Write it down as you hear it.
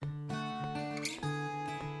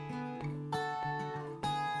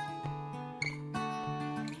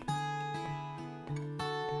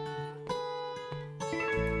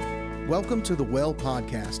Welcome to the Well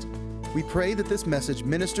Podcast. We pray that this message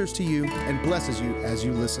ministers to you and blesses you as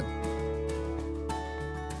you listen.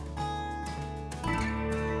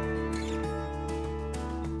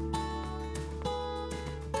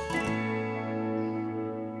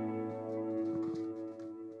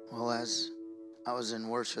 Well, as I was in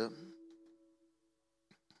worship,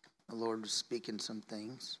 the Lord was speaking some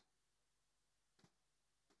things.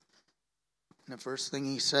 And the first thing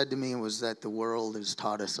he said to me was that the world has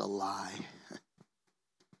taught us a lie.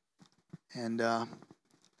 And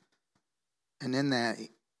in that,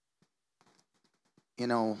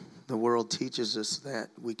 the world teaches us that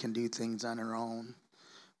we can do things on our own.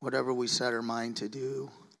 Whatever we set our mind to do,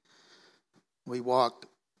 we walk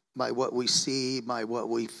by what we see, by what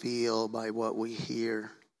we feel, by what we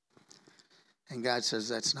hear. And God says,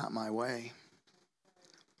 that's not my way.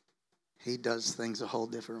 He does things a whole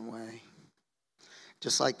different way.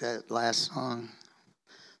 Just like that last song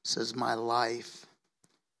says, my life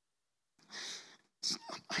is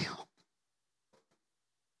not my own.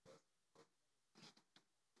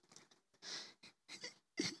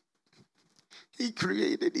 He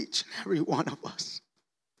created each and every one of us.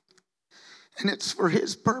 And it's for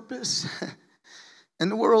his purpose. And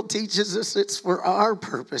the world teaches us it's for our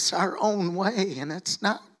purpose, our own way. And it's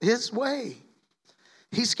not his way.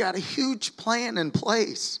 He's got a huge plan in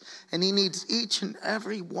place, and he needs each and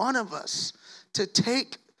every one of us to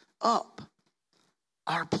take up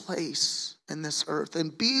our place in this earth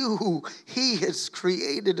and be who he has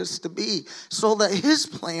created us to be so that his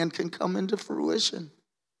plan can come into fruition.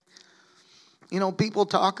 People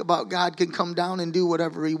talk about God can come down and do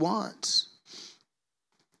whatever he wants.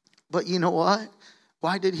 But you know what?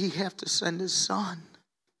 Why did he have to send his son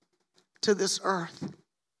to this earth?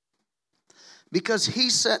 Because he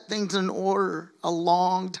set things in order a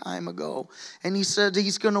long time ago. And he said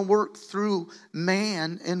he's going to work through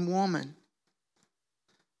man and woman.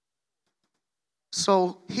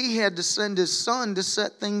 So he had to send his son to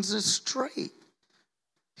set things straight.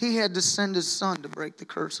 He had to send his son to break the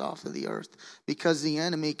curse off of the earth. Because the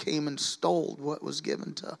enemy came and stole what was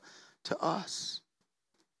given to us.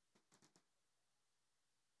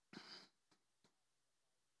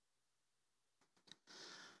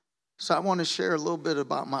 So I want to share a little bit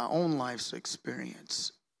about my own life's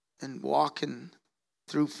experience and walking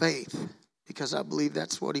through faith, because I believe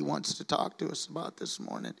that's what he wants to talk to us about this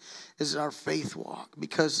morning, is our faith walk.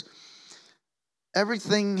 Because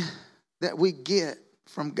everything that we get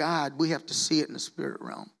from God, we have to see it in the spirit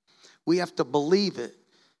realm. We have to believe it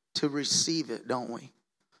to receive it, don't we?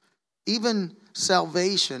 Even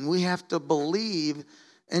salvation, we have to believe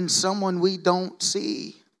in someone we don't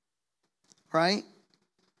see, right?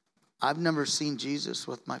 I've never seen Jesus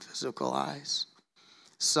with my physical eyes.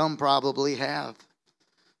 Some probably have,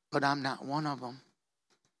 but I'm not one of them.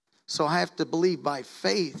 So I have to believe by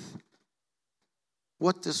faith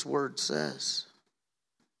what this word says.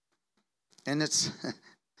 And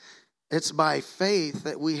it's by faith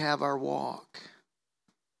that we have our walk.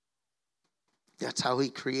 That's how he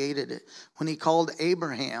created it. When he called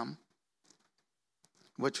Abraham,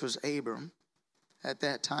 which was Abram, at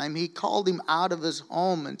that time, he called him out of his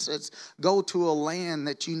home and says, go to a land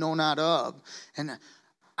that you know not of, and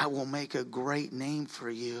I will make a great name for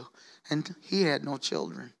you. And he had no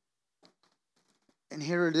children. And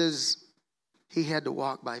here it is, he had to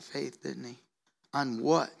walk by faith, didn't he? On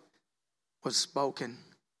what was spoken.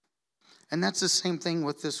 And that's the same thing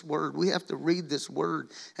with this word. We have to read this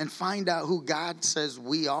word and find out who God says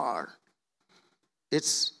we are.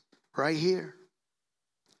 It's right here.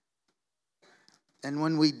 And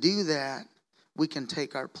when we do that, we can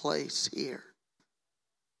take our place here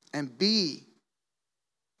and be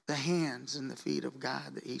the hands and the feet of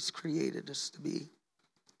God that he's created us to be.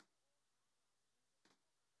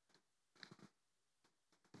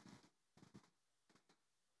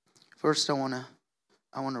 First, I want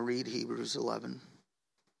to read Hebrews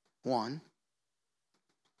 11:1.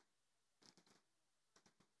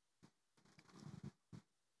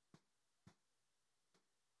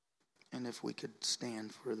 And if we could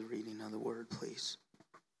stand for the reading of the word, please.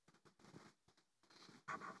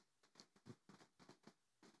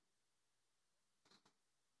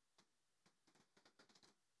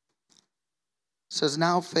 It says,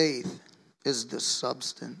 now faith is the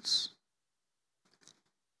substance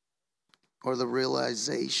or the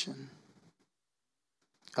realization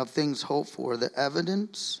of things hoped for, the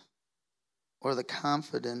evidence or the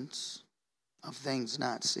confidence of things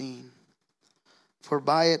not seen. For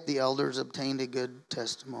by it the elders obtained a good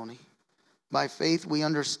testimony. By faith we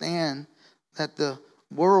understand that the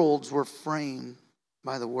worlds were framed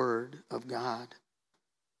by the word of God,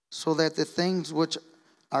 so that the things which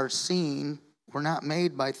are seen were not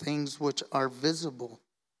made by things which are visible.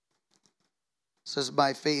 It says,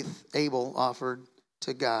 by faith Abel offered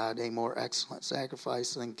to God a more excellent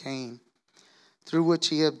sacrifice than Cain, through which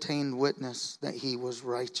he obtained witness that he was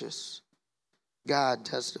righteous, God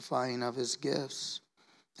testifying of his gifts.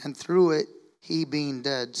 And through it, he being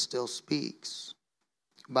dead still speaks.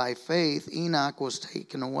 By faith Enoch was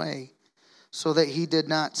taken away, so that he did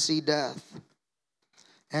not see death,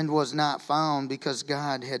 and was not found, because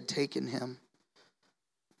God had taken him.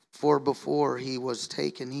 For before he was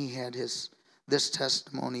taken, he had this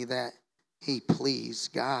testimony, that he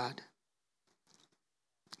pleased God.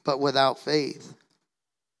 But without faith,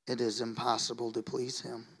 it is impossible to please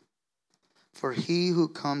him. For he who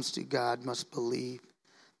comes to God must believe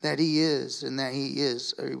that he is, and that he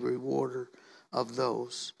is a rewarder of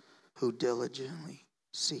those who diligently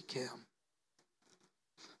seek him.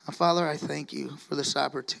 Now, Father, I thank you for this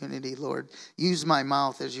opportunity, Lord. Use my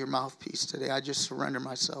mouth as your mouthpiece today. I just surrender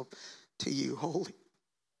myself to you, Holy,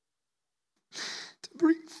 to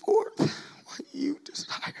bring forth what you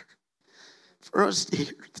desire for us to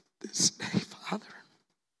hear this day, Father.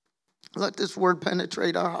 Let this word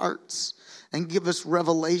penetrate our hearts and give us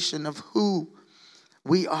revelation of who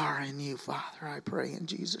we are in you, Father. I pray in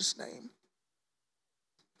Jesus' name.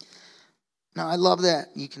 Now, I love that.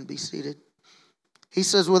 You can be seated. He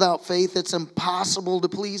says, without faith, it's impossible to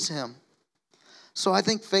please him. So I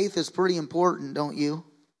think faith is pretty important, don't you?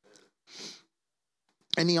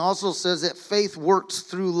 And he also says that faith works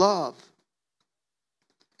through love.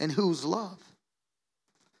 And whose love?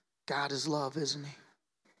 God is love, isn't he?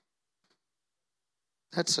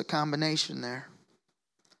 That's a combination there.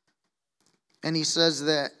 And he says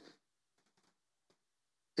that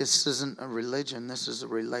this isn't a religion, this is a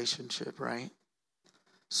relationship, right?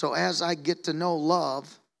 So as I get to know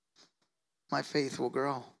love, my faith will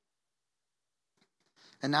grow.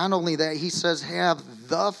 And not only that, he says, have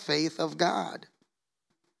the faith of God.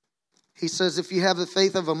 He says, if you have the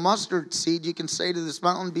faith of a mustard seed, you can say to this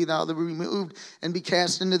mountain, be thou removed and be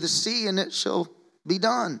cast into the sea, and it shall be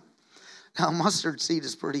done. Now, mustard seed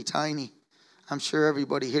is pretty tiny. I'm sure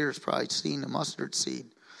everybody here has probably seen a mustard seed.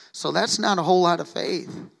 So that's not a whole lot of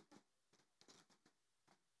faith.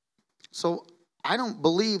 So I don't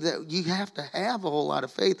believe that you have to have a whole lot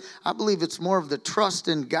of faith. I believe it's more of the trust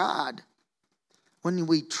in God. When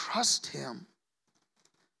we trust him,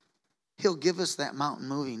 he'll give us that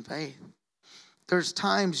mountain-moving faith. There's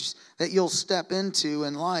times that you'll step into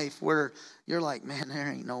in life where you're like, man, there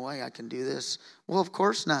ain't no way I can do this. Well, of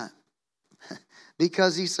course not.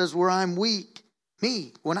 Because he says, where I'm weak,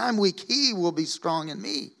 when I'm weak, he will be strong in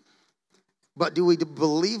me. But do we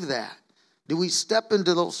believe that? Do we step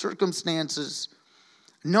into those circumstances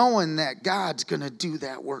knowing that God's going to do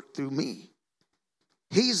that work through me?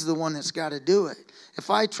 He's the one that's got to do it. If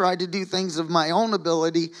I try to do things of my own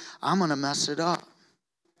ability, I'm going to mess it up.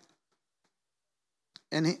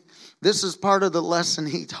 And this is part of the lesson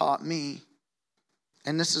he taught me.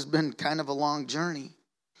 And this has been kind of a long journey.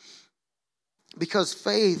 Because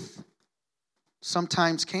faith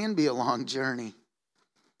sometimes can be a long journey.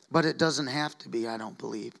 But it doesn't have to be, I don't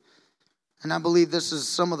believe. And I believe this is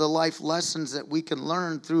some of the life lessons that we can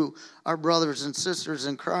learn through our brothers and sisters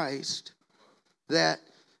in Christ. That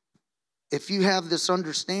if you have this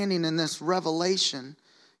understanding and this revelation,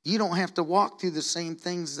 you don't have to walk through the same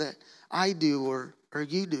things that I do or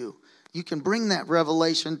you do. You can bring that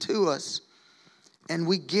revelation to us, and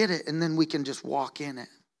we get it, and then we can just walk in it.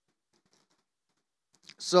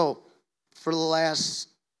 So, for the last,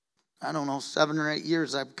 7 or 8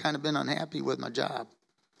 years, I've kind of been unhappy with my job.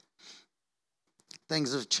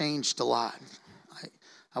 Things have changed a lot.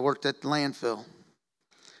 I worked at the landfill.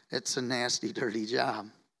 It's a nasty, dirty job.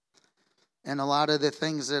 And a lot of the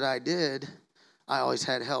things that I did, I always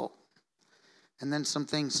had help. And then some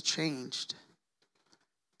things changed.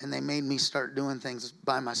 And they made me start doing things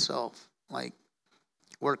by myself. Like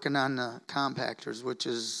working on the compactors, which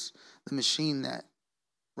is the machine that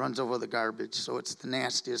runs over the garbage. So it's the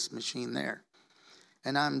nastiest machine there.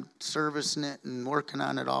 And I'm servicing it and working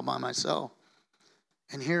on it all by myself.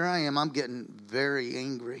 And here I am, I'm getting very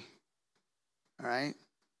angry. All right?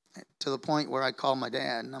 To the point where I call my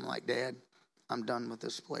dad, and I'm like, Dad, I'm done with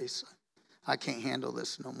this place. I can't handle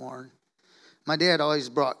this no more. My dad always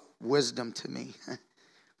brought wisdom to me.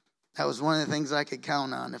 That was one of the things I could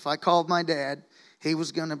count on. If I called my dad, he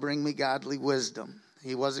was going to bring me godly wisdom.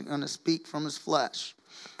 He wasn't going to speak from his flesh.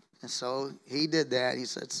 And so he did that. He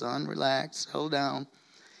said, son, relax, settle down.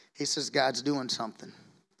 He says, God's doing something.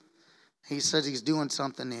 He says he's doing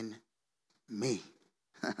something in me.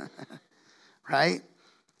 Right?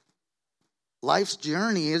 Life's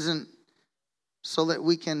journey isn't so that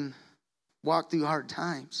we can walk through hard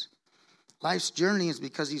times. Life's journey is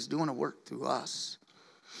because he's doing a work through us.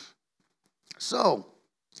 So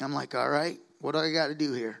I'm like, all right, what do I got to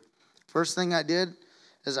do here? First thing I did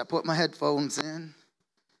is I put my headphones in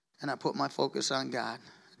and I put my focus on God.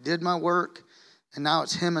 Did my work, and now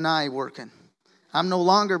it's him and I working. I'm no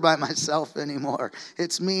longer by myself anymore.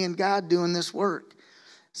 It's me and God doing this work.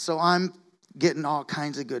 So I'm getting all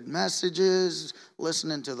kinds of good messages,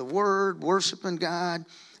 listening to the word, worshiping God.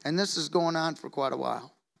 And this is going on for quite a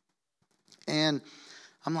while. And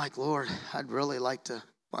I'm like, Lord, I'd really like to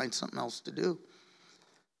find something else to do.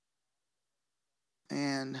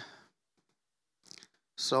 And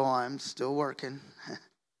so I'm still working,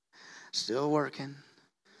 still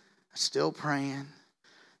praying,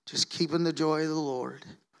 just keeping the joy of the Lord.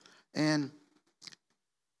 And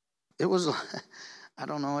it was, I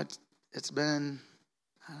don't know, it's been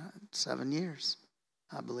 7 years,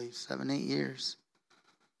 I believe, 7, 8 years.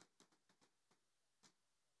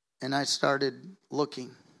 And I started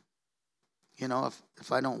looking. You know,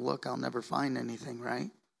 if I don't look, I'll never find anything,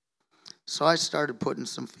 right? So I started putting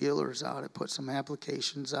some feelers out. I put some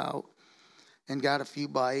applications out and got a few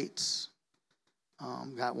bites.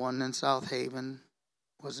 Got one in South Haven.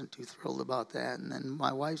 Wasn't too thrilled about that. And then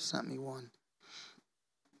my wife sent me one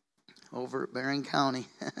over at Bering County.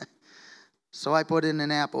 So I put in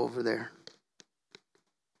an app over there.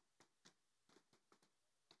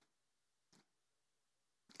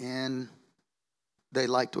 And they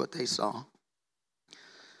liked what they saw.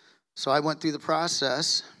 So I went through the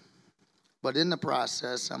process. But in the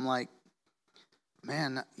process, I'm like,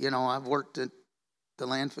 man, you know, I've worked at the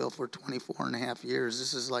landfill for 24 and a half years.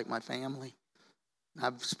 This is like my family.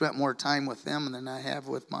 I've spent more time with them than I have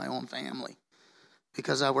with my own family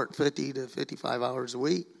because I work 50 to 55 hours a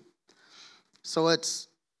week. So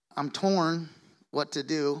I'm torn what to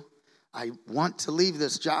do. I want to leave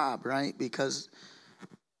this job, right, because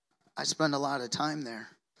I spend a lot of time there.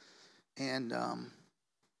 And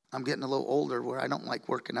I'm getting a little older where I don't like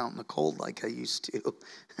working out in the cold like I used to.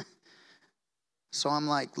 So I'm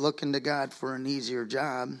like looking to God for an easier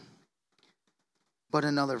job, but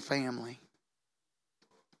another family,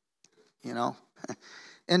 you know.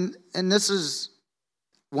 And this is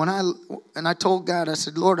when I told God, I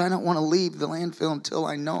said, Lord, I don't want to leave the landfill until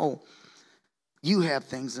I know you have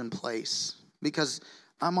things in place, because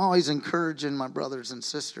I'm always encouraging my brothers and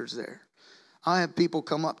sisters there. I have people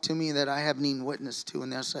come up to me that I haven't even witnessed to,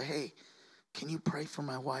 and they'll say, hey, can you pray for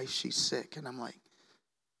my wife? She's sick. And I'm like,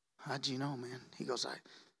 how'd you know, man? He goes,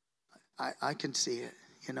 I can see it,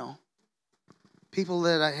 you know. People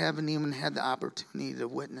that I haven't even had the opportunity to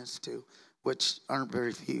witness to, which aren't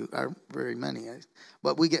very many.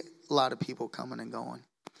 But we get a lot of people coming and going.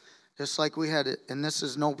 Just like we had it, and this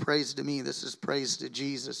is no praise to me, this is praise to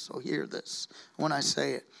Jesus. So hear this when I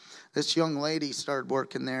say it. This young lady started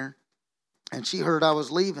working there. And she heard I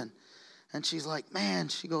was leaving. And she's like, man,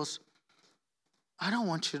 she goes, I don't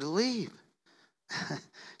want you to leave.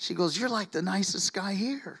 She goes, you're like the nicest guy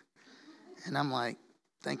here. And I'm like,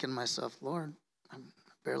 thinking to myself, Lord, I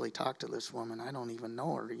barely talked to this woman. I don't even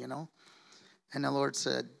know her, you know. And the Lord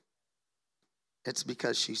said, it's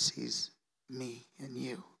because she sees me and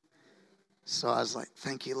you. So I was like,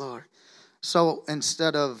 thank you, Lord. So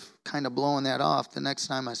instead of kind of blowing that off, the next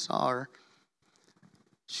time I saw her,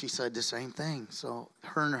 she said the same thing. So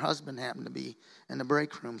her and her husband happened to be in the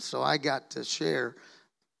break room. So I got to share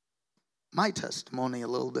my testimony a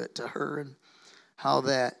little bit to her and how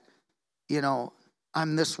that, you know,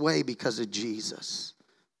 I'm this way because of Jesus.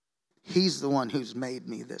 He's the one who's made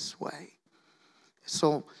me this way.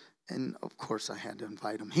 So, and of course I had to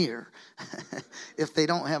invite them here. If they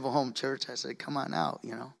don't have a home church, I said, come on out,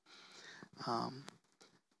 you know.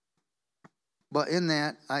 But in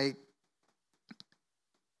that, I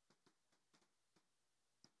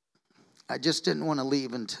just didn't want to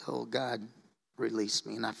leave until God released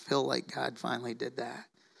me. And I feel like God finally did that.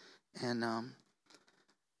 And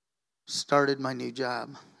started my new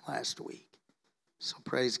job last week. So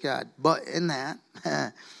praise God. But in that,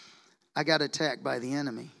 I got attacked by the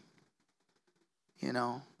enemy. You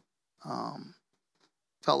know,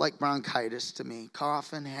 felt like bronchitis to me.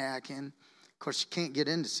 Coughing, hacking. Of course, you can't get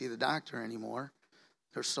in to see the doctor anymore.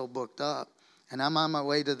 They're so booked up. And I'm on my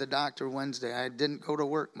way to the doctor Wednesday. I didn't go to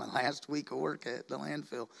work my last week of work at the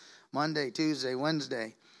landfill. Monday, Tuesday,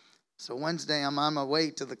 Wednesday. So Wednesday, I'm on my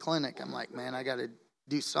way to the clinic. I'm like, man, I got to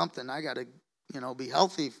do something. I got to, you know, be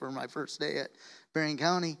healthy for my first day at Bering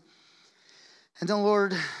County. And the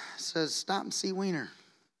Lord says, stop and see Wiener.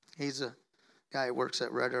 He's a guy who works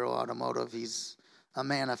at Red Arrow Automotive. He's a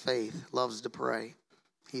man of faith, loves to pray.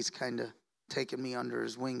 He's kind of taken me under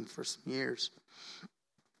his wing for some years.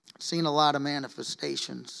 Seen a lot of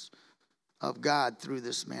manifestations of God through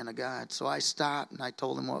this man of God. So I stopped and I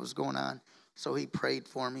told him what was going on. So he prayed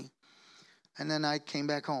for me. And then I came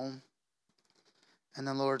back home. And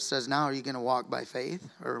the Lord says, now are you going to walk by faith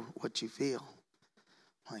or what you feel?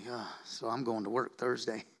 I'm like, oh, so I'm going to work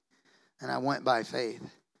Thursday. And I went by faith.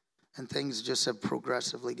 And things just have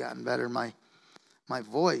progressively gotten better. My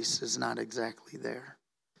voice is not exactly there.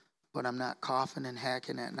 But I'm not coughing and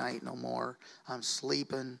hacking at night no more. I'm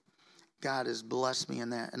sleeping. God has blessed me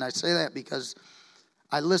in that. And I say that because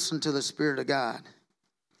I listened to the Spirit of God.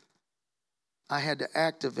 I had to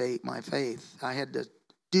activate my faith. I had to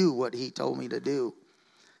do what he told me to do.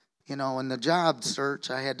 You know, in the job search,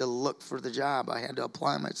 I had to look for the job. I had to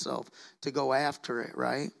apply myself to go after it,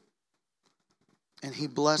 right? And he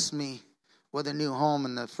blessed me with a new home.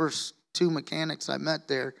 And the first 2 mechanics I met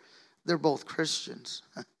there, they're both Christians.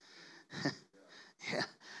 Yeah.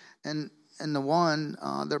 And the one,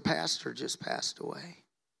 their pastor just passed away.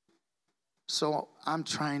 So I'm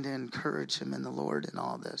trying to encourage him in the Lord in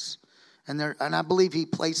all this. And I believe he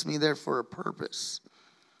placed me there for a purpose.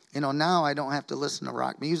 You know, now I don't have to listen to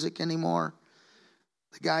rock music anymore.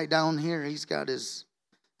 The guy down here, he's got his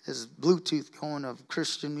Bluetooth going of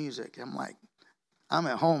Christian music. I'm like, I'm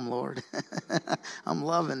at home, Lord. I'm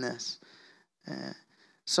loving this.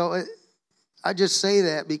 I just say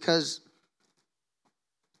that because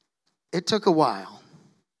it took a while,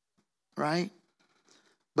 right?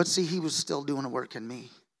 But see, he was still doing a work in me.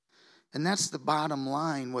 And that's the bottom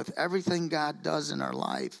line with everything God does in our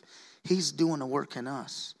life. He's doing a work in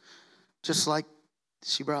us. Just like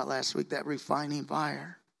she brought last week, that refining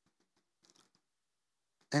fire.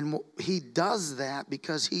 And he does that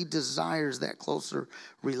because he desires that closer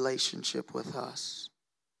relationship with us.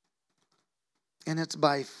 And it's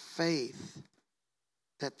by faith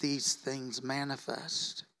that these things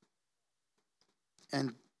manifest.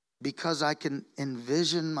 And because I can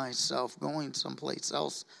envision myself going someplace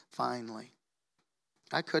else finally.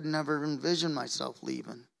 I could never envision myself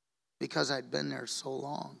leaving because I'd been there so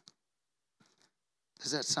long.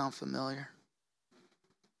 Does that sound familiar?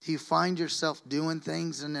 Do you find yourself doing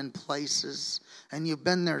things and in places and you've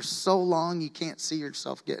been there so long you can't see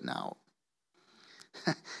yourself getting out?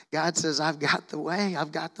 God says, I've got the way.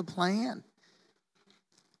 I've got the plan.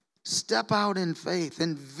 Step out in faith.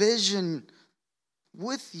 Envision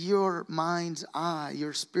with your mind's eye,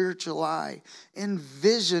 your spiritual eye,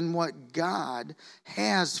 envision what God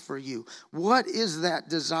has for you. What is that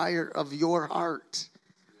desire of your heart?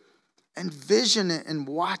 Envision it and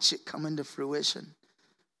watch it come into fruition.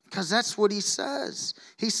 Because that's what he says.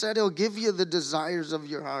 He said he'll give you the desires of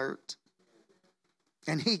your heart.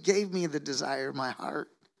 And he gave me the desire of my heart.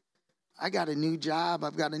 I got a new job.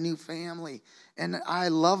 I've got a new family. And I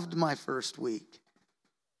loved my first week.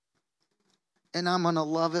 And I'm going to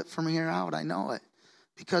love it from here out. I know it.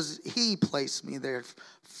 Because he placed me there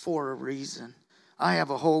for a reason. I have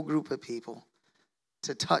a whole group of people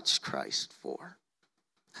to touch Christ for.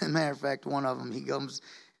 As a matter of fact, one of them, he comes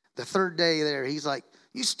the third day there. He's like,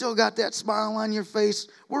 you still got that smile on your face?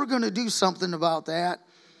 We're going to do something about that.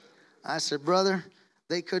 I said, brother,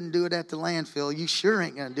 they couldn't do it at the landfill. You sure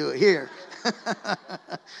ain't going to do it here.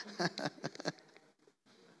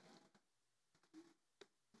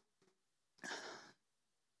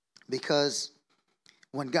 Because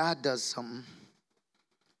when God does something,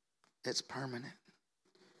 it's permanent.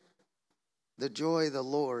 The joy of the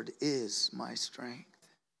Lord is my strength.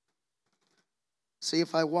 See,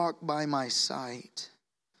 if I walk by my sight,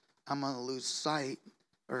 I'm going to lose sight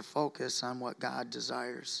or focus on what God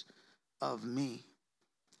desires of me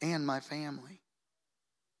and my family.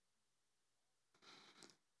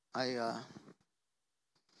 I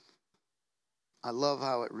love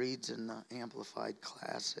how it reads in the Amplified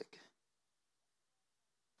Classic.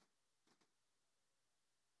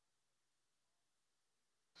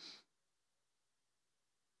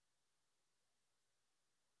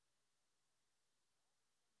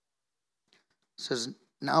 It says,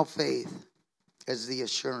 now faith is the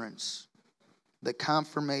assurance, the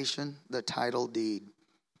confirmation, the title deed.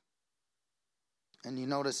 And you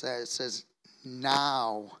notice that it says,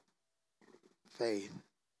 now faith.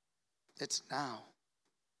 It's now.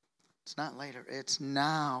 It's not later. It's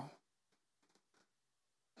now.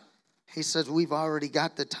 He says we've already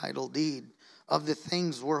got the title deed of the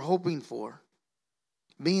things we're hoping for,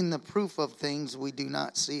 being the proof of things we do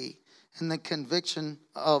not see, and the conviction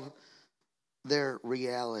of their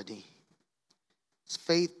reality. It's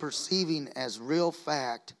faith perceiving as real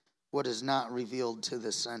fact what is not revealed to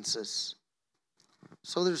the senses.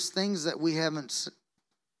 So there's things that we haven't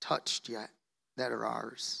touched yet that are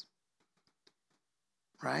ours.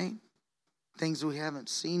 Right? things we haven't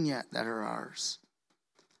seen yet that are ours.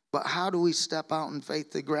 But how do we step out in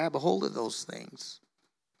faith to grab a hold of those things?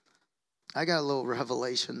 I got a little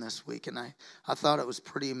revelation this week, and I thought it was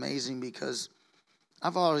pretty amazing because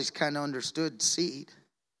I've always kind of understood seed,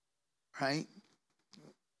 right?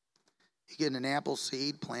 You get an apple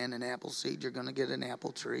seed, plant an apple seed, you're going to get an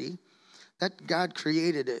apple tree. That God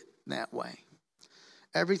created it that way.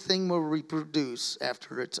 Everything will reproduce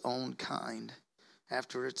after its own kind,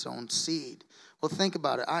 after its own seed. Well, think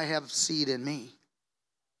about it. I have seed in me.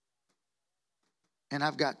 And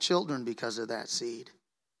I've got children because of that seed,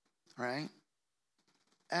 right?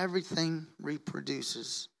 Everything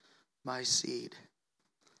reproduces by seed.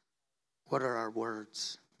 What are our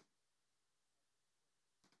words?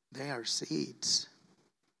 They are seeds.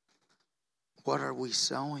 What are we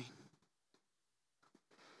sowing?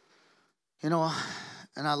 You know,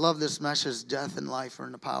 and I love this message, death and life are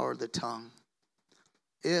in the power of the tongue.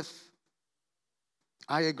 If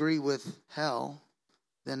I agree with hell,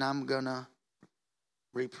 then I'm going to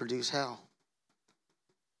reproduce hell.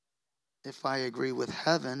 If I agree with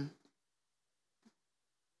heaven,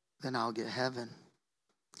 then I'll get heaven.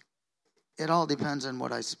 It all depends on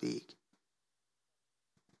what I speak.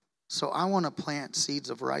 So I want to plant seeds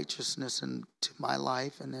of righteousness into my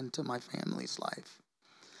life and into my family's life.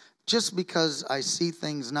 Just because I see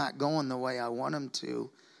things not going the way I want them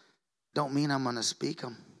to, don't mean I'm going to speak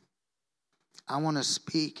them. I want to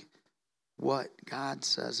speak what God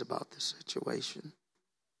says about the situation.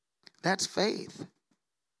 That's faith.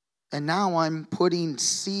 And now I'm putting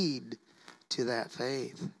seed to that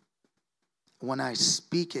faith when I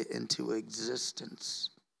speak it into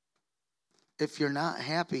existence. If you're not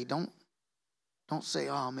happy, don't say,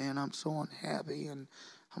 oh man, I'm so unhappy and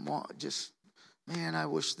I'm just, man, I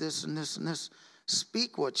wish this and this and this.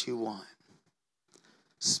 Speak what you want.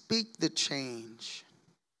 Speak the change.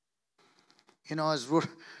 You know, as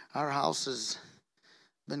our house has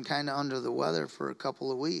been kind of under the weather for a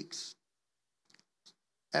couple of weeks.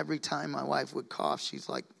 Every time my wife would cough, she's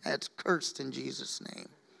like, that's cursed in Jesus' name.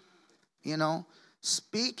 You know,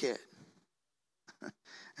 speak it.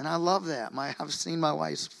 And I love that. I've seen my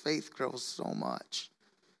wife's faith grow so much.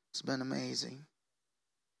 It's been amazing.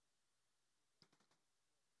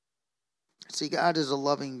 See, God is a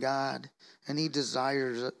loving God, and He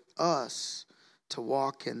desires us to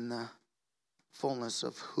walk in the fullness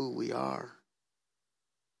of who we are.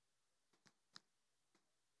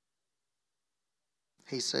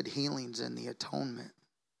 He said healing's in the atonement.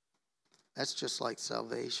 That's just like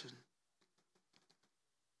salvation.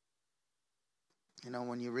 You know,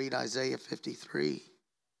 when you read Isaiah 53,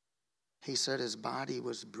 he said his body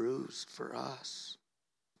was bruised for us.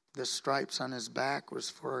 The stripes on his back was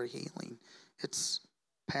for our healing. It's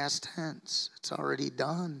past tense. It's already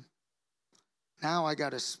done. Now I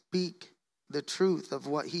got to speak the truth of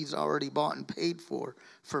what he's already bought and paid for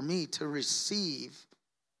me to receive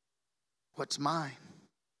what's mine.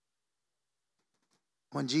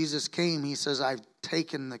 When Jesus came, he says, I've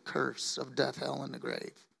taken the curse of death, hell, and the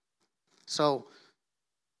grave. So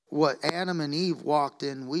what Adam and Eve walked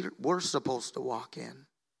in, we're supposed to walk in.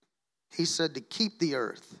 He said to keep the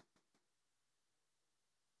earth.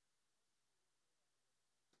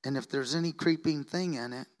 And if there's any creeping thing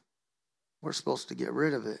in it, we're supposed to get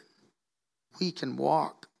rid of it. We can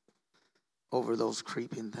walk over those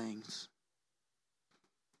creeping things.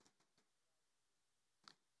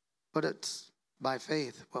 But it's by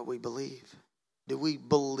faith what we believe. Do we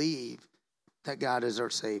believe that God is our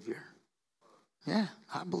Savior? Yeah,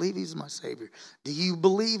 I believe He's my Savior. Do you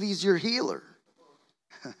believe He's your healer?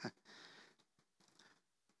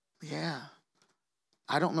 Yeah.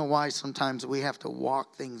 I don't know why sometimes we have to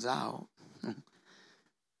walk things out.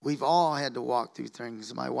 We've all had to walk through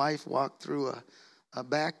things. My wife walked through a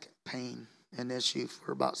back pain, an issue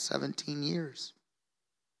for about 17 years.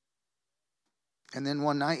 And then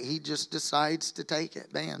one night he just decides to take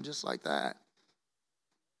it. Bam, just like that.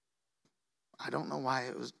 I don't know why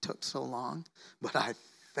took so long, but I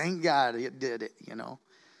thank God it did it, you know.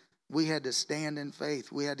 We had to stand in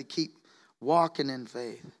faith. We had to keep walking in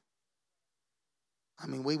faith. I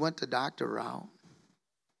mean, we went the doctor route,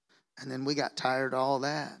 and then we got tired of all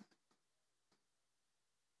that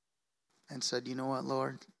and said, you know what,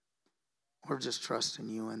 Lord? We're just trusting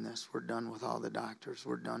you in this. We're done with all the doctors.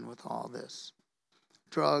 We're done with all this.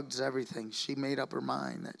 Drugs, everything. She made up her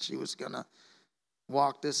mind that she was going to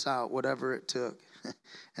walk this out, whatever it took.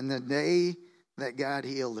 And the day that God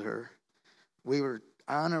healed her, we were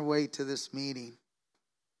on our way to this meeting.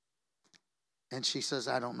 And she says,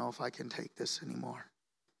 I don't know if I can take this anymore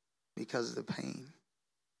because of the pain.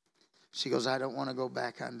 She goes, I don't want to go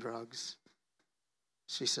back on drugs.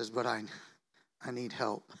 She says, but I need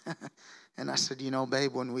help. And I said,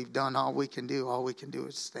 babe, when we've done all we can do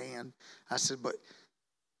is stand. I said, but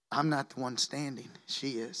I'm not the one standing.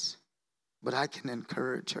 She is. But I can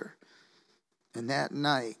encourage her. And that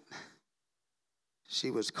night, she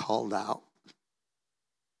was called out.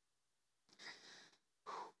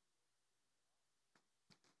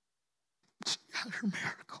 She got her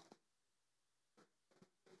miracle.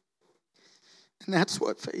 And that's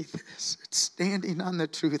what faith is. It's standing on the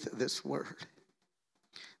truth of this word.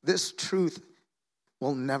 This truth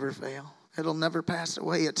will never fail. It'll never pass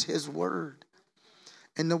away. It's his word.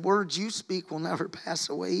 And the words you speak will never pass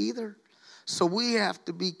away either. So we have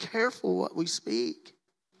to be careful what we speak.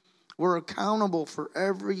 We're accountable for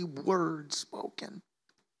every word spoken.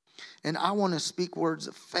 And I want to speak words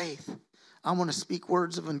of faith. I want to speak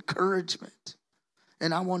words of encouragement.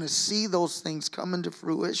 And I want to see those things come into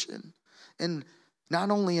fruition. And not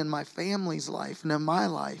only in my family's life and in my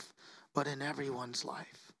life, but in everyone's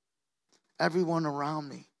life. Everyone around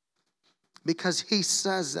me. Because he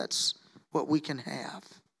says that's what we can have.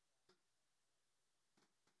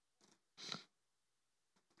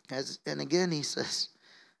 And again, he says,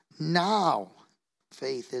 now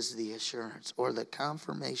faith is the assurance or the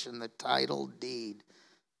confirmation, the title deed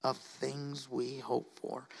of things we hope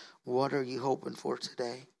for. What are you hoping for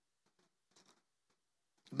today?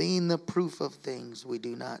 Being the proof of things we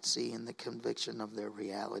do not see and the conviction of their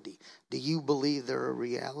reality. Do you believe they're a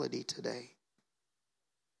reality today?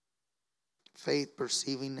 Faith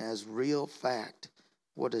perceiving as real fact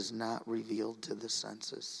what is not revealed to the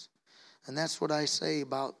senses. And that's what I say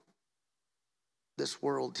about this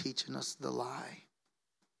world teaching us the lie.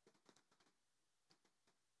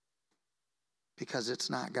 Because it's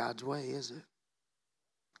not God's way, is it?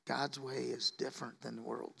 God's way is different than the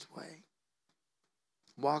world's way.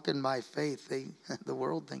 Walking by faith, the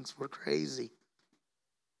world thinks we're crazy.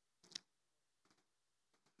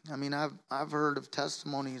 I mean, I've heard of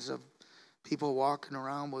testimonies of people walking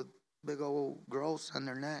around with big old growths on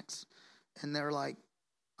their necks, and they're like,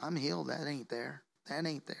 I'm healed, that ain't there. That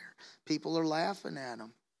ain't there. People are laughing at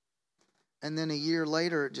them. And then a year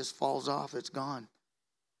later, it just falls off. It's gone.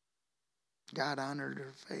 God honored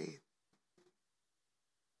her faith.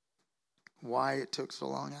 Why it took so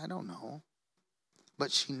long, I don't know.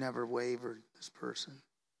 But she never wavered, this person.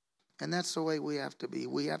 And that's the way we have to be.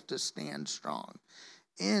 We have to stand strong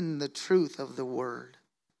in the truth of the word.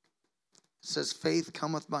 It says, faith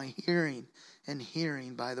cometh by hearing, and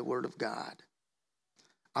hearing by the word of God.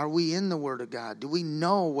 Are we in the word of God? Do we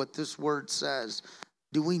know what this word says?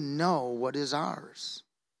 Do we know what is ours?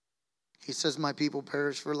 He says, my people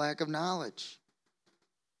perish for lack of knowledge.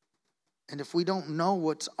 And if we don't know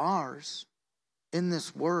what's ours in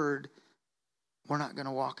this word, we're not going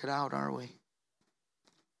to walk it out, are we?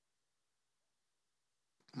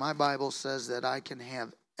 My Bible says that I can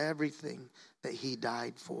have everything that he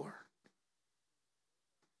died for.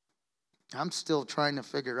 I'm still trying to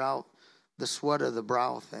figure out the sweat of the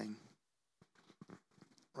brow thing.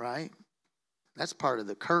 Right? That's part of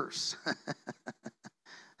the curse.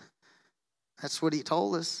 That's what he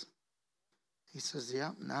told us. He says,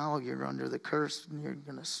 yep, now you're under the curse, and you're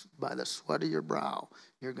going to, by the sweat of your brow,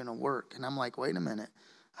 you're going to work. And I'm like, wait a minute.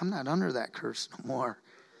 I'm not under that curse no more.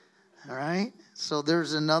 All right? So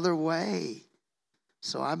there's another way.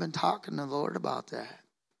 So I've been talking to the Lord about that.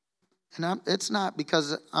 And it's not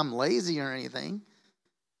because I'm lazy or anything.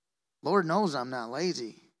 Lord knows I'm not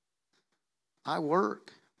lazy. I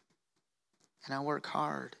work. And I work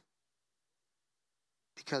hard.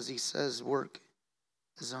 Because he says work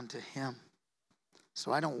is unto him.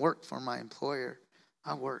 So I don't work for my employer.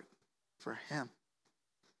 I work for him.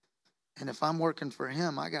 And if I'm working for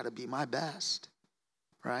him, I got to be my best.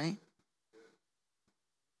 Right?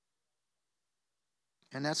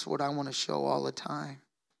 And that's what I want to show all the time.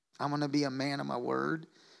 I want to be a man of my word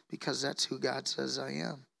because that's who God says I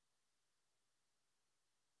am.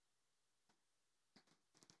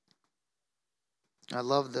 I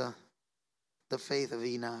love the faith of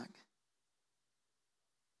Enoch.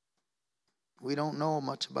 We don't know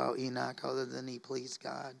much about Enoch other than he pleased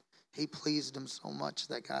God. He pleased him so much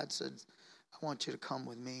that God said, I want you to come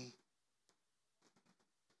with me.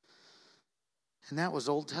 And that was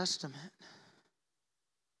Old Testament.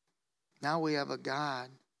 Now we have a God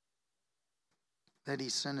that he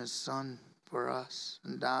sent his son for us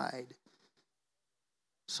and died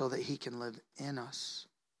so that he can live in us.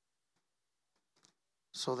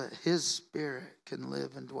 So that his spirit can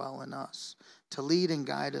live and dwell in us to lead and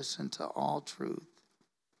guide us into all truth.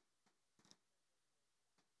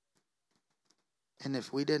 And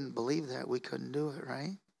if we didn't believe that, we couldn't do it,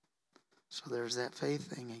 right? So there's that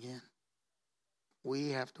faith thing again. We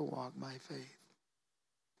have to walk by faith.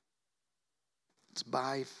 It's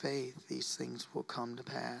by faith these things will come to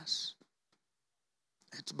pass.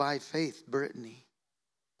 It's by faith Brittany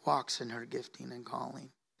walks in her gifting and calling.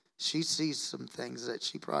 She sees some things that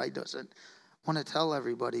she probably doesn't want to tell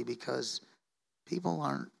everybody because people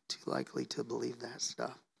aren't too likely to believe that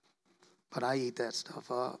stuff. But I eat that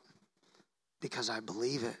stuff up because I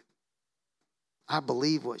believe it. I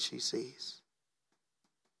believe what she sees.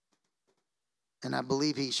 And I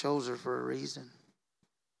believe he shows her for a reason.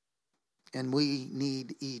 And we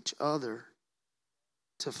need each other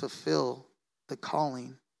to fulfill the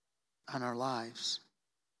calling on our lives.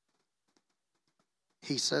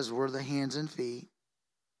 He says we're the hands and feet.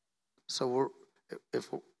 So if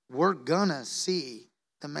we're gonna see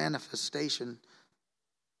the manifestation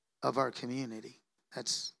of our community,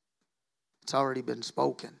 it's already been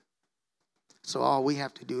spoken. So all we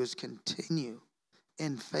have to do is continue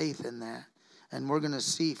in faith in that, and we're gonna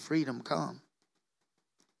see freedom come.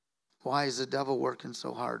 Why is the devil working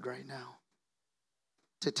so hard right now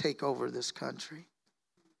to take over this country?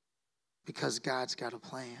 Because God's got a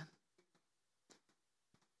plan.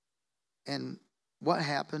 And what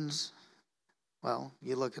happens? Well,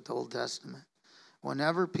 you look at the Old Testament.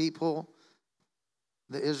 Whenever the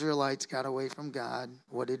Israelites got away from God,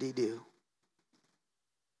 what did he do?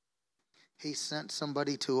 He sent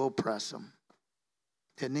somebody to oppress them.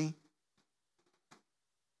 Didn't he?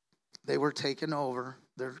 They were taken over.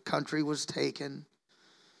 Their country was taken.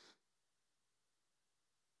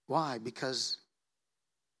 Why? Because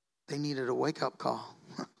they needed a wake-up call.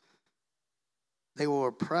 They were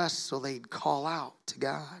oppressed, so they'd call out to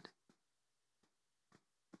God.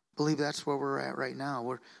 I believe that's where we're at right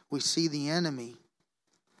now. We see the enemy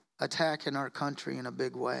attacking our country in a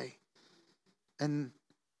big way. And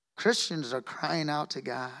Christians are crying out to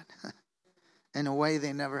God in a way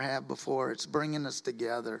they never have before. It's bringing us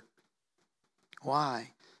together.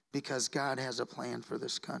 Why? Because God has a plan for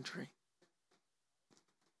this country.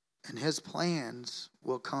 And his plans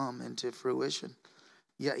will come into fruition.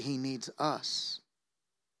 Yet he needs us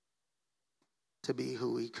to be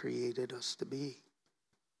who he created us to be.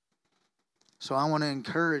 So I want to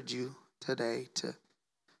encourage you today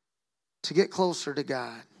to get closer to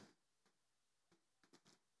God.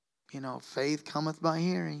 You know, faith cometh by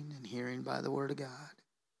hearing, and hearing by the word of God.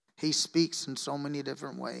 He speaks in so many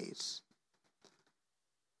different ways.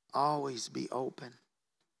 Always be open.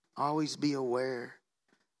 Always be aware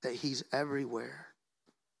that he's everywhere.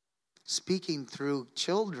 Speaking through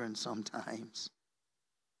children sometimes.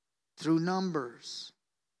 Through numbers.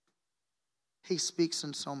 He speaks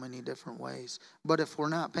in so many different ways. But if we're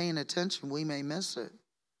not paying attention, we may miss it.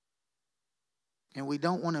 And we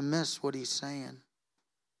don't want to miss what he's saying.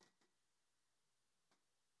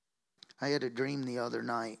 I had a dream the other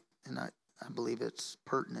night, and I believe it's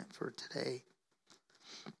pertinent for today.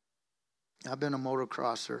 I've been a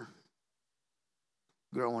motocrosser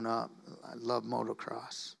growing up. I love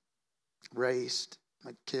motocross. Raced.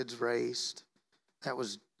 My kids raced. That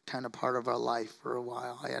was kind of part of our life for a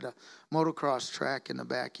while. I had a motocross track in the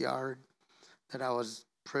backyard that I was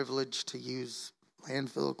privileged to use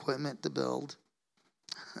landfill equipment to build.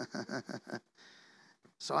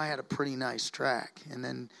 So I had a pretty nice track. And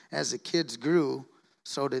then as the kids grew,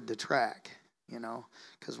 so did the track, you know.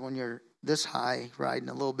 Because when you're this high riding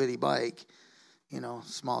a little bitty bike, you know,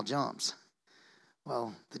 small jumps.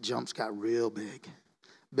 Well, the jumps got real big.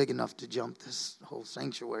 Big enough to jump this whole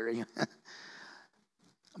sanctuary.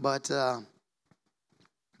 But I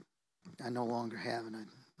no longer have it.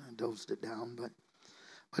 I dozed it down.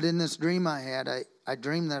 But in this dream I had, I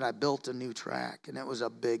dreamed that I built a new track, and it was a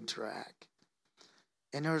big track.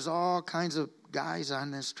 And there was all kinds of guys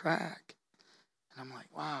on this track. And I'm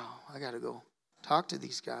like, wow, I got to go talk to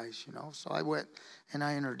these guys, you know. So I went and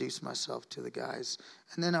I introduced myself to the guys.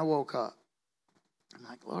 And then I woke up. I'm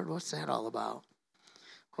like, Lord, what's that all about?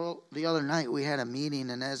 Well, the other night we had a meeting,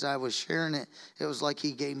 and as I was sharing it, it was like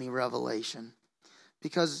he gave me revelation.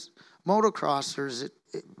 Because motocrossers,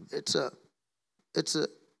 it's a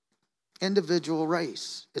individual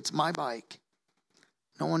race. It's my bike.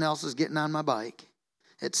 No one else is getting on my bike.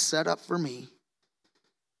 It's set up for me,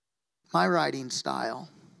 my riding style,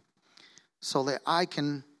 so that I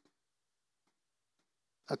can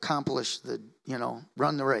accomplish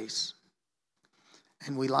run the race.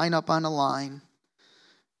 And we line up on a line.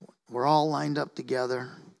 We're all lined up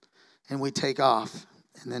together, and we take off.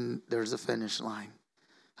 And then there's a finish line,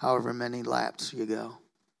 however many laps you go.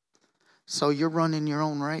 So you're running your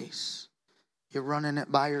own race. You're running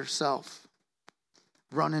it by yourself,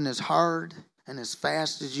 running as hard and as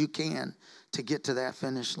fast as you can to get to that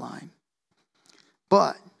finish line.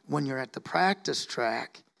 But when you're at the practice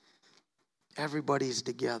track, everybody's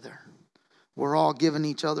together. We're all giving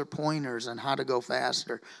each other pointers on how to go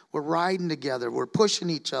faster. We're riding together. We're pushing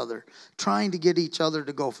each other, trying to get each other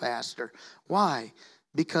to go faster. Why?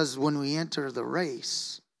 Because when we enter the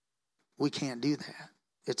race, we can't do that.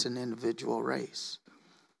 It's an individual race.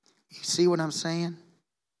 You see what I'm saying?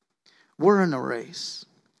 We're in a race.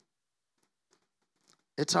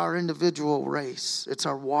 It's our individual race. It's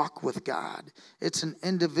our walk with God. It's an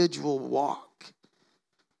individual walk.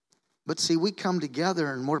 But see, we come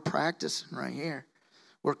together and we're practicing right here.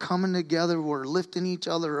 We're coming together. We're lifting each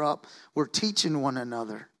other up. We're teaching one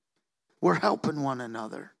another. We're helping one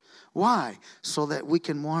another. Why? So that we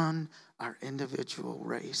can run our individual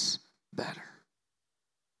race better.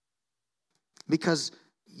 Because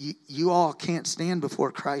you all can't stand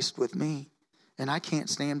before Christ with me, and I can't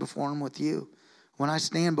stand before him with you. When I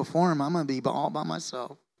stand before him, I'm going to be all by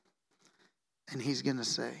myself. And he's going to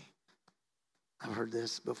say, I've heard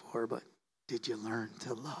this before, but did you learn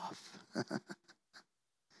to love?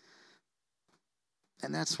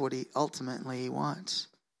 And that's what he ultimately wants.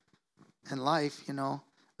 In life,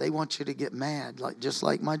 they want you to get mad, just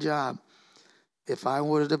like my job. If I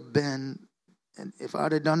would have been, and if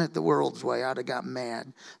I'd have done it the world's way, I'd have got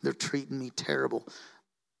mad. They're treating me terrible.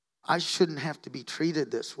 I shouldn't have to be treated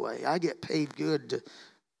this way. I get paid good.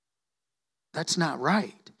 That's not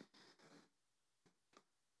right.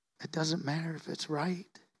 It doesn't matter if it's right.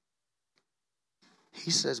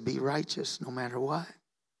 He says be righteous no matter what.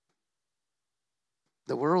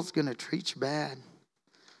 The world's going to treat you bad,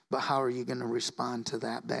 but how are you going to respond to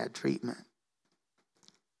that bad treatment?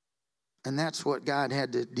 And that's what God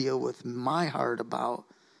had to deal with my heart about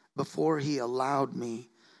before he allowed me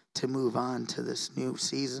to move on to this new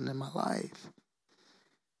season in my life.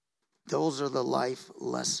 Those are the life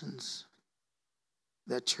lessons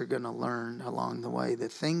that you're going to learn along the way. The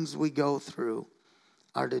things we go through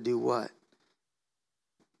are to do what?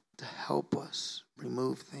 To help us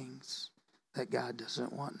remove things that God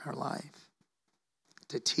doesn't want in our life.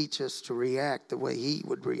 To teach us to react the way he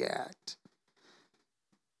would react.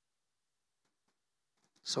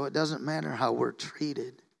 So it doesn't matter how we're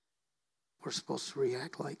treated. We're supposed to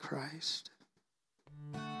react like Christ.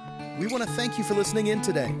 We want to thank you for listening in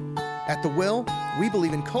today. At The Well, we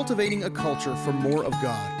believe in cultivating a culture for more of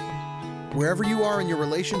God. Wherever you are in your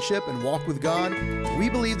relationship and walk with God, we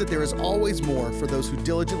believe that there is always more for those who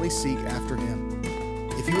diligently seek after him.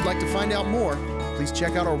 If you would like to find out more, please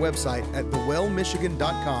check out our website at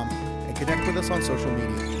thewellmichigan.com and connect with us on social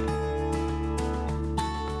media.